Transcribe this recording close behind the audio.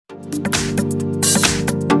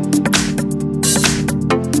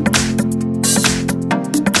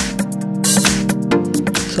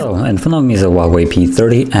So, in front of me is a Huawei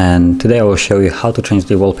P30, and today I will show you how to change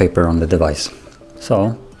the wallpaper on the device.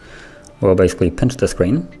 So, we'll basically pinch the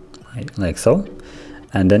screen, right, like so,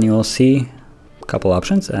 and then you will see a couple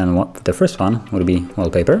options, and the first one would be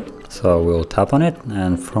wallpaper. So we'll tap on it,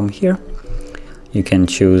 and from here you can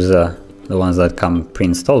choose the ones that come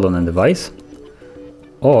pre-installed on the device,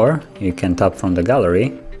 or you can tap from the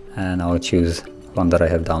gallery, and I'll choose one that I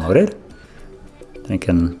have downloaded. Then you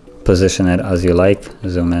can position it as you like,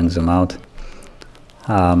 zoom in, zoom out.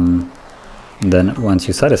 Then once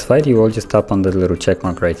you're satisfied, you will just tap on the little check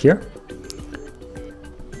mark right here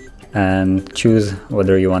and choose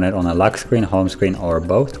whether you want it on a lock screen, home screen, or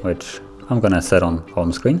both, which I'm gonna set on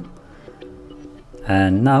home screen.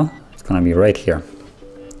 And now it's gonna be right here.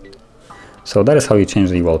 So that is how you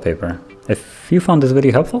change the wallpaper. If you found this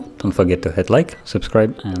video helpful, don't forget to hit like,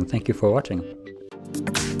 subscribe, and thank you for watching.